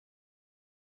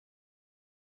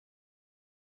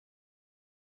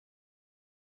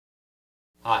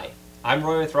Hi, I'm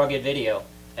Roy with Rugged Video,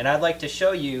 and I'd like to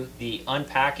show you the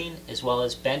unpacking as well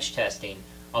as bench testing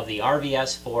of the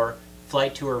RV-sFOUR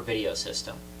Flight Tour video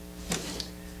system.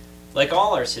 Like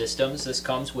all our systems, this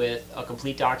comes with a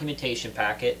complete documentation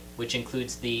packet which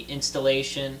includes the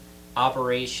installation,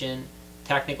 operation,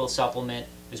 technical supplement,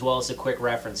 as well as a quick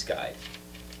reference guide.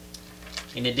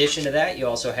 In addition to that, you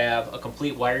also have a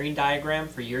complete wiring diagram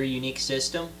for your unique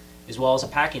system, as well as a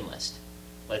packing list.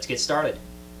 Let's get started.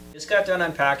 Just got done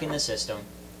unpacking the system,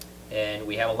 and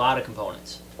we have a lot of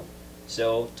components.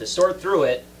 So to sort through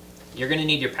it, you're going to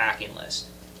need your packing list.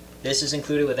 This is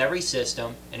included with every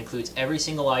system and includes every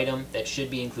single item that should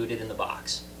be included in the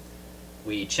box.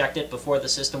 We checked it before the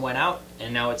system went out,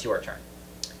 and now it's your turn.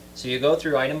 So you go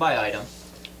through item by item,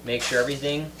 make sure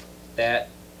everything that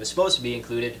was supposed to be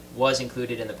included was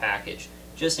included in the package.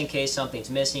 Just in case something's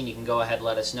missing, you can go ahead and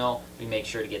let us know. We make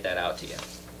sure to get that out to you.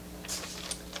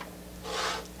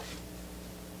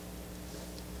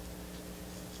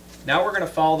 Now we're going to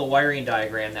follow the wiring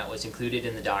diagram that was included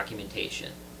in the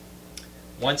documentation.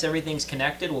 Once everything's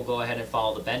connected, we'll go ahead and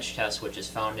follow the bench test, which is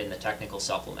found in the technical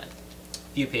supplement,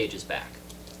 a few pages back.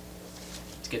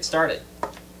 Let's get started.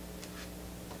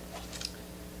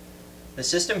 The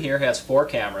system here has 4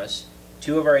 cameras,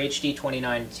 2 of our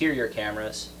HD29 interior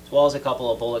cameras, as well as a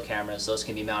couple of bullet cameras. Those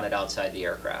can be mounted outside the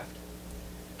aircraft.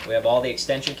 We have all the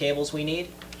extension cables we need,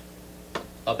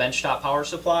 a benchtop power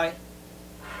supply,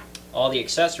 all the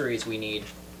accessories we need,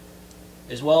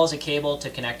 as well as a cable to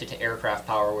connect it to aircraft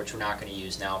power, which we're not going to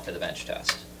use now for the bench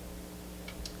test.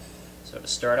 So to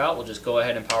start out, we'll just go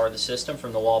ahead and power the system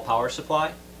from the wall power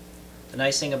supply. The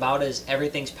nice thing about it is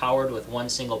everything's powered with one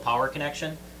single power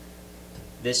connection.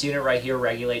 This unit right here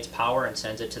regulates power and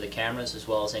sends it to the cameras, as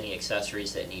well as any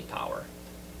accessories that need power.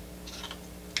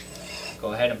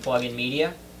 Go ahead and plug in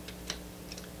media.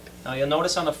 Now you'll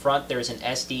notice on the front there's an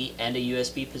SD and a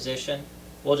USB position.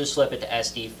 We'll just flip it to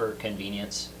SD for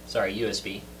convenience. Sorry,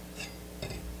 USB.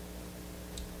 And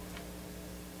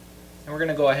we're going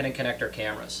to go ahead and connect our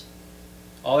cameras.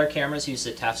 All our cameras use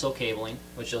the Tefsel cabling,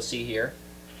 which you'll see here,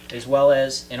 as well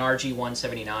as an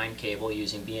RG-179 cable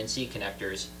using BNC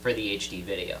connectors for the HD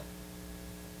video.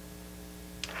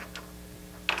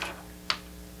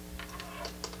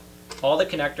 All the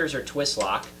connectors are twist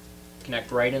lock,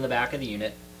 connect right in the back of the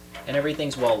unit, and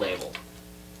everything's well labeled.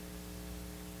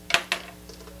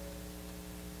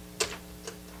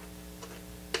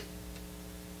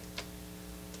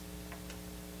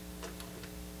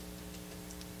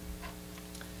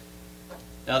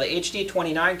 Now the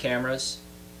HD29 cameras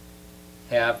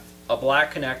have a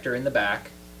black connector in the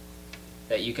back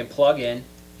that you can plug in,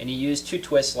 and you use 2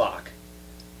 twist lock.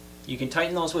 You can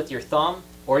tighten those with your thumb,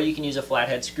 or you can use a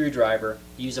flathead screwdriver.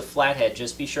 Use a flathead,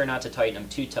 just be sure not to tighten them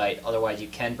too tight, otherwise you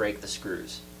can break the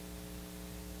screws.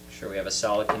 Make sure we have a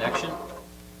solid connection.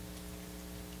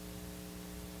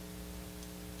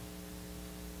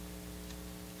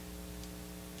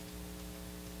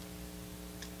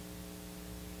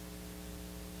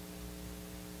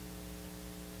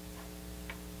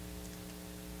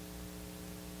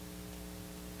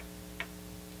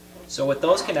 So with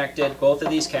those connected, both of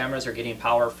these cameras are getting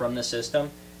power from the system.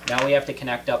 Now we have to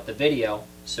connect up the video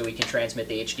so we can transmit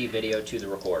the HD video to the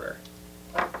recorder.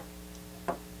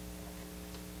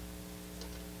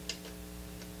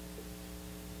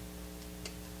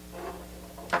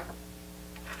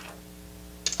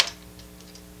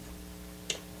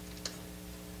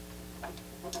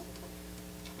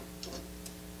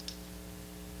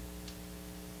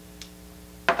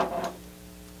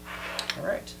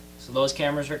 Alright, so those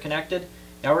cameras are connected.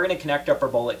 Now we're going to connect up our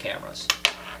bullet cameras.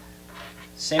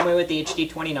 Same way with the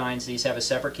HD29s, these have a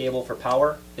separate cable for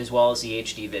power as well as the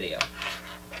HD video.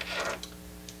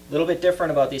 A little bit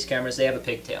different about these cameras, they have a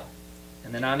pigtail.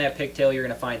 And then on that pigtail you're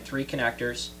going to find 3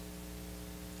 connectors.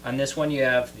 On this one you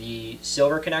have the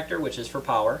silver connector, which is for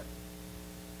power,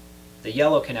 the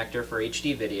yellow connector for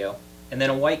HD video, and then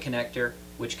a white connector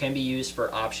which can be used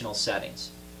for optional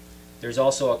settings. There's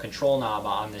also a control knob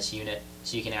on this unit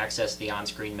so you can access the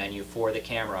on-screen menu for the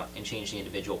camera and change the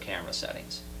individual camera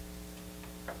settings.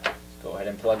 Go ahead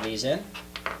and plug these in.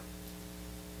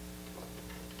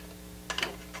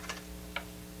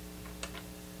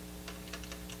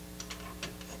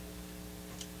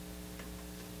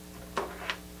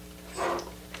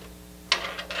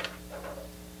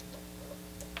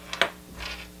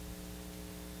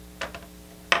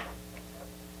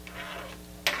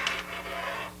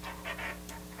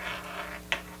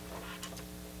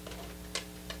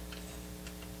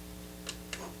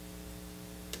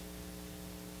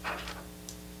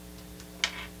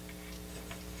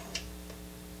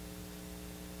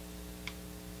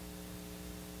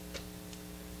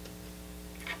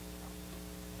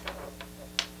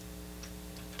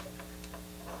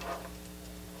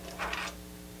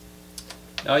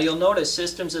 Now you'll notice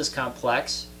systems as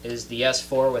complex as the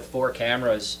S4 with 4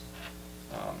 cameras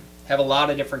have a lot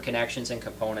of different connections and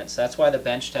components. That's why the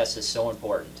bench test is so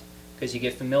important, because you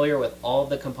get familiar with all of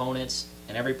the components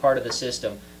and every part of the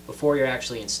system before you're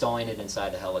actually installing it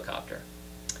inside the helicopter.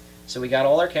 So we got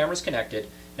all our cameras connected.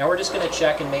 Now we're just going to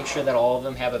check and make sure that all of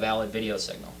them have a valid video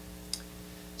signal.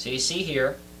 So you see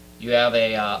here, you have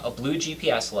a blue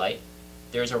GPS light.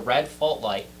 There's a red fault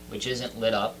light, which isn't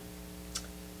lit up,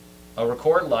 a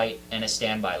record light, and a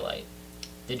standby light.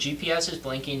 The GPS is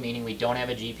blinking, meaning we don't have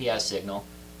a GPS signal.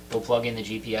 We'll plug in the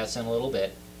GPS in a little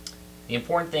bit. The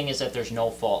important thing is that there's no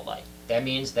fault light. That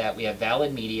means that we have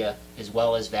valid media as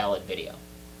well as valid video.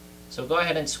 So go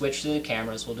ahead and switch to the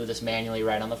cameras. We'll do this manually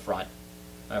right on the front.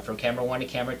 From camera 1 to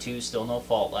camera 2, still no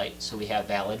fault light, so we have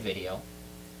valid video.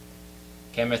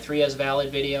 Camera 3 has valid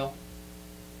video,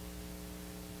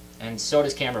 and so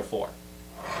does camera 4.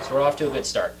 So we're off to a good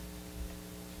start.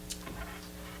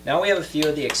 Now we have a few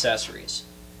of the accessories.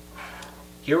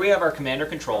 Here we have our commander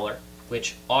controller,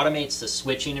 which automates the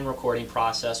switching and recording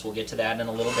process. We'll get to that in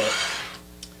a little bit.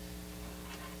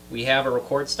 We have a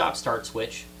record stop start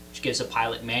switch, which gives a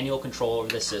pilot manual control over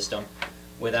the system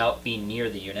without being near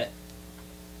the unit.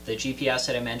 The GPS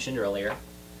that I mentioned earlier,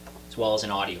 as well as an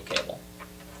audio cable.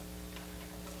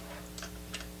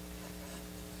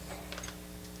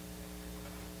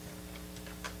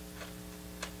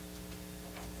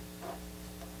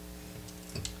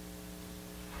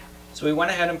 So we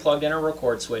went ahead and plugged in our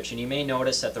record switch, and you may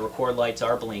notice that the record lights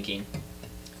are blinking.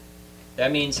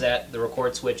 That means that the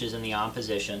record switch is in the on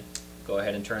position. Go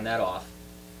ahead and turn that off.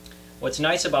 What's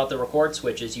nice about the record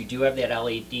switch is you do have that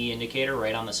LED indicator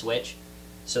right on the switch,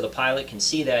 so the pilot can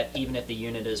see that even if the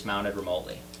unit is mounted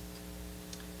remotely.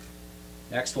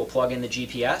 Next we'll plug in the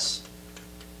GPS.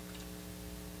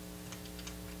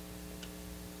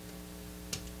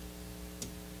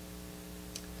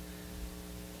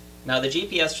 Now the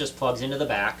GPS just plugs into the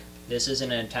back. This is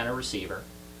an antenna receiver.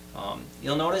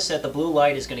 You'll notice that the blue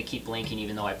light is going to keep blinking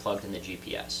even though I plugged in the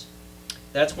GPS.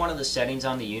 That's one of the settings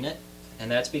on the unit, and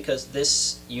that's because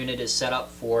this unit is set up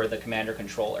for the commander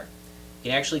controller. You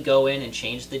can actually go in and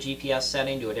change the GPS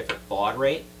setting to a different baud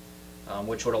rate,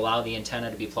 which would allow the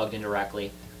antenna to be plugged in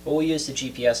directly, but we'll use the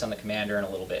GPS on the commander in a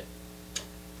little bit.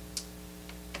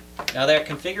 Now that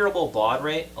configurable baud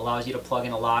rate allows you to plug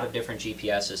in a lot of different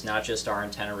GPSs, not just our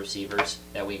antenna receivers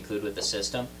that we include with the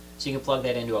system. So you can plug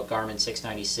that into a Garmin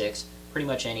 696, pretty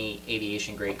much any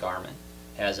aviation grade Garmin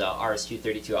has a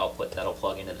RS-232 output that'll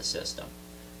plug into the system.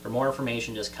 For more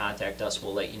information, just contact us.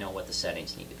 We'll let you know what the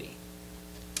settings need to be.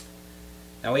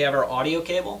 Now we have our audio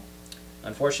cable.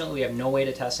 Unfortunately, we have no way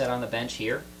to test that on the bench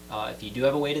here. If you do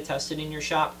have a way to test it in your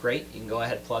shop, great. You can go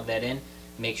ahead and plug that in.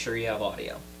 Make sure you have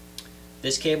audio.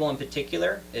 This cable in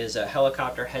particular is a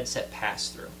helicopter headset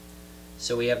pass-through.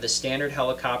 So we have the standard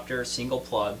helicopter single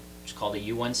plug, which is called a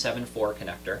U174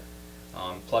 connector.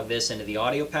 Plug this into the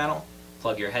audio panel,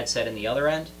 plug your headset in the other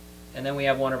end, and then we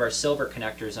have one of our silver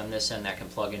connectors on this end that can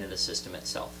plug into the system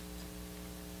itself.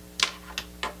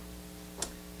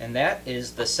 And that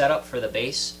is the setup for the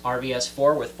base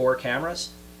RV-sFOUR with 4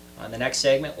 cameras. On the next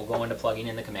segment, we'll go into plugging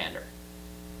in the commander.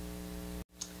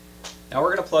 Now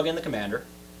we're going to plug in the commander.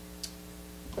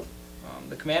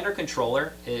 The commander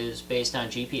controller is based on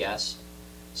GPS.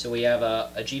 So we have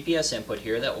a GPS input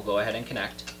here that we'll go ahead and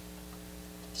connect.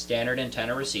 Standard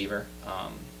antenna receiver.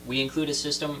 We include a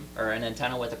system or an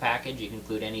antenna with a package. You can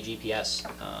include any GPS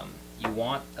you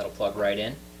want. That'll plug right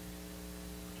in.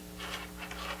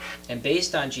 And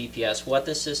based on GPS, what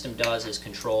this system does is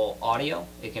control audio.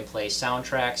 It can play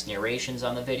soundtracks, narrations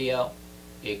on the video.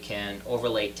 It can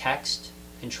overlay text,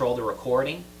 control the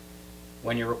recording,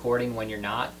 when you're recording, when you're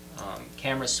not,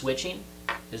 camera switching,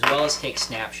 as well as take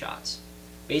snapshots.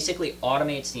 Basically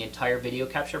automates the entire video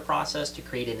capture process to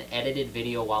create an edited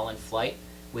video while in flight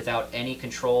without any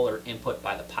control or input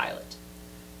by the pilot.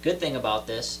 Good thing about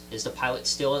this is the pilot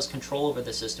still has control over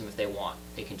the system if they want.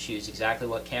 They can choose exactly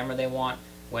what camera they want.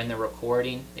 When they're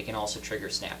recording, they can also trigger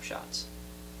snapshots.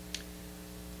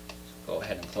 Go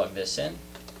ahead and plug this in.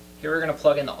 Here we're going to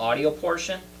plug in the audio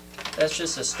portion. That's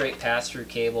just a straight pass-through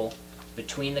cable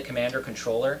between the commander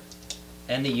controller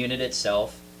and the unit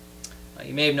itself.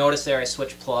 You may have noticed there I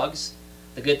switched plugs.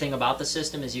 The good thing about the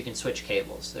system is you can switch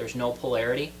cables. There's no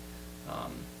polarity.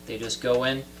 They just go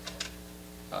in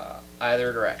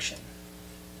either direction.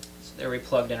 So there we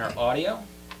plugged in our audio.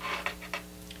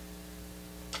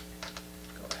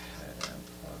 Go ahead and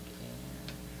plug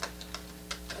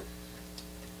in.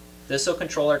 This will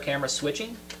control our camera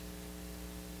switching.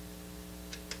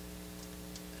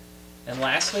 And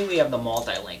lastly, we have the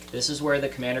multi-link. This is where the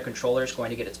commander controller is going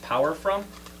to get its power from.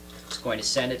 going to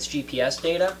send its GPS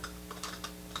data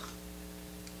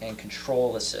and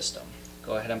control the system.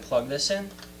 Go ahead and plug this in.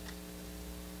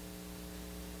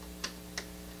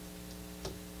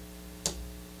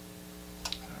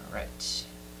 Alright.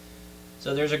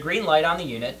 So there's a green light on the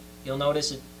unit. You'll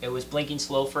notice it was blinking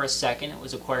slow for a second. It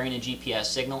was acquiring a GPS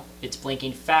signal. It's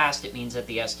blinking fast. It means that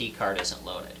the SD card isn't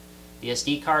loaded. The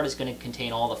SD card is going to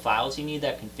contain all the files you need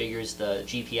that configures the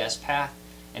GPS path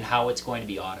and how it's going to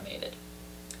be automated.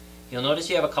 You'll notice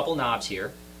you have a couple knobs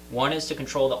here. One is to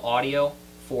control the audio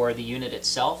for the unit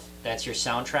itself. That's your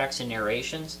soundtracks and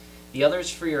narrations. The other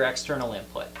is for your external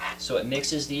input. So it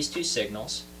mixes these two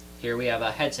signals. Here we have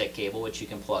a headset cable which you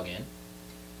can plug in.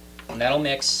 And that'll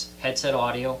mix headset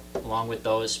audio along with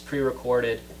those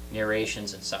pre-recorded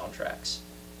narrations and soundtracks.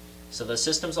 So the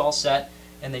system's all set,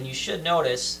 and then you should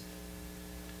notice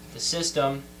the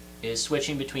system is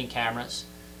switching between cameras.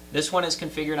 This one is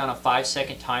configured on a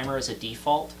 5-second timer as a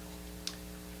default.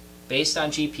 Based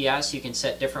on GPS, you can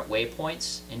set different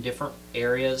waypoints in different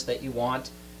areas that you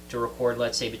want to record,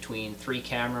 let's say between 3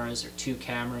 cameras or 2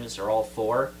 cameras or all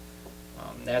 4.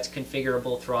 That's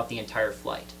configurable throughout the entire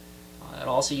flight. It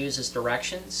also uses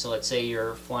directions, so let's say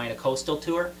you're flying a coastal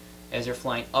tour. As you're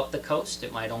flying up the coast,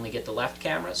 it might only get the left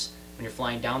cameras. When you're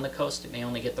flying down the coast, it may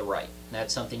only get the right. And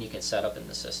that's something you can set up in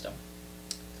the system.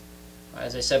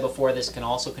 As I said before, this can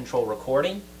also control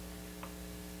recording.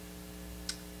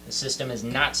 The system is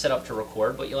not set up to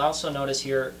record, but you'll also notice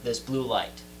here this blue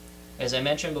light. As I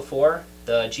mentioned before,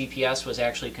 the GPS was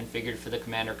actually configured for the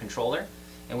commander controller,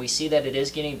 and we see that it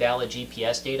is getting valid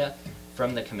GPS data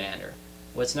from the commander.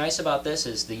 What's nice about this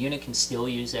is the unit can still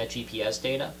use that GPS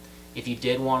data. If you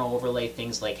did want to overlay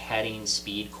things like heading,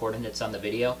 speed, coordinates on the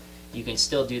video, you can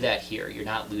still do that here. You're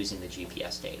not losing the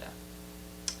GPS data.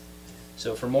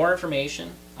 So for more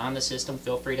information on the system,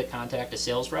 feel free to contact a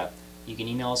sales rep. You can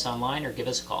email us online or give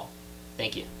us a call.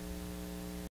 Thank you.